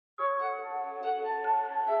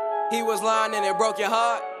He was lying and it broke your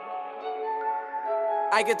heart.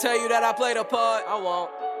 I can tell you that I played a part. I won't.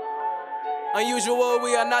 Unusual,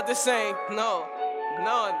 we are not the same. No.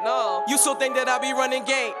 You so think that I be running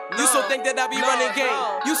game. You so think that I be running game.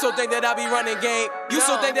 You so think that I be running game. You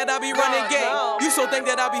so think that I be running game. You so think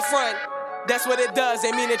that I be front. That's what it does,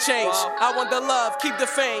 ain't mean to change. I want the love, keep the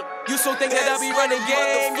fame. You so think that I be running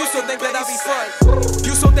game. You so think that I be front.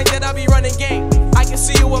 You so think that I be running game. I can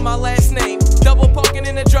see you with my last name. Double parking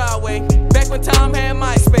in the driveway. Back when Tom had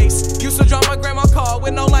MySpace. Used to drive my grandma car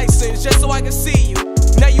with no license just so I could see you.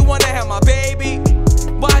 Now you wanna have my baby.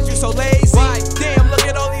 Why'd you so lazy? Damn, look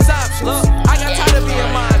at all these options. I got tired of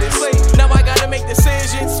being modest. Now I gotta make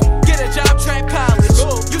decisions. Get a job, trap college.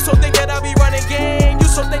 You so think that I be running game. You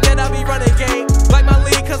so think that I be running game. Like my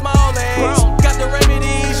league, cause my old age. Got the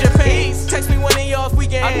remedies, your pain. Text me when he off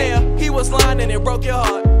weekend. I'm there. He was lying and it broke your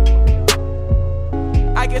heart.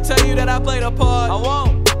 I can tell you that I played a part. I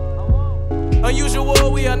won't.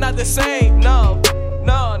 Unusual, we are not the same. No.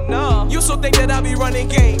 You so think that I be running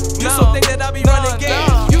game. You so think that I be running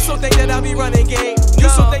game. You so think that I be running game. You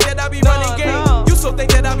so think that I be running game. You so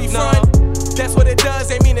think that I be front. That's what it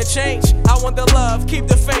does, ain't mean to change. I want the love, keep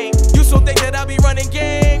the fame. You so think that I be running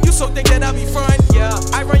game. You so think that I be front. Yeah,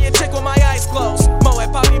 I run your chick with my eyes closed. Mo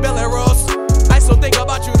at Poppy Bella Rose. I still think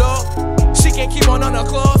about you though. She can't keep on her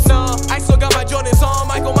clothes. No, I still got my Jordans on.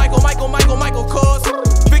 Michael Kors.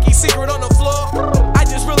 Vicky's secret on the floor. I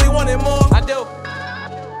just really wanted more. I do.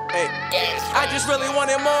 Hey, I just really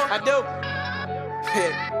wanted more. I do.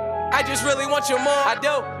 I just really want you more. I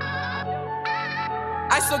do.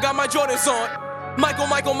 I still got my Jordans on. Michael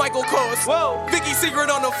Kors. Whoa. Vicky's secret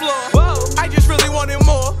on the floor. Whoa. I just really wanted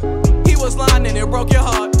more. He was lying and it broke your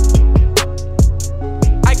heart.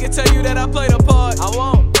 I can tell you that I played a part. I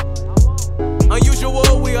won't.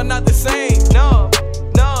 Unusual, we are not the same. No.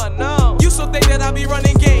 You so think that I be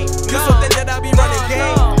running game. You so think that I be running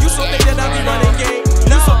game. You so think that I be running game.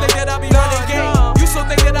 You so think that I be running game. You so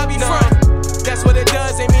think that I be front. That's what it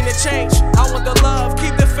does, ain't mean to change. I want the love,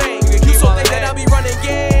 keep the fame. You so think that I be running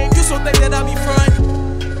game. You so think that I be front.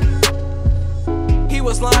 He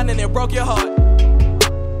was lying and it broke your heart.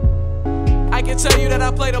 I can tell you that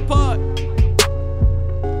I played a part.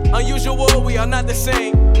 Unusual, we are not the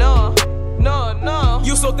same. No.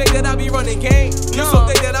 You so think that I be running game. You so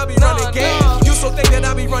think that I be running game. You so think that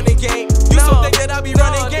I be running game. You so think that I be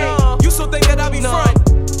running game. You so think that I be front.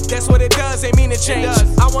 That's what it does, ain't mean to change.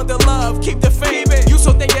 I want the love, keep the fame. You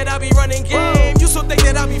so think that I be running game. You so think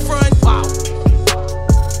that I be front. Wow.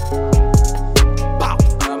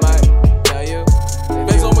 I might tell you.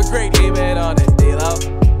 Benz on McGrady. Keep it on the D-Lo.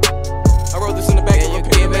 I wrote this in the back of a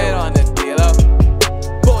keep it on the D-Lo.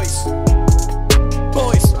 Boys.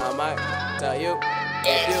 I might tell you.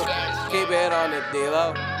 If you keep it on the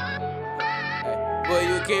D-Lo. Will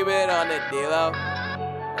you keep it on the D-Lo?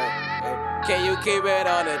 Can you keep it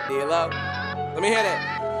on the D-Lo? Let me hear that.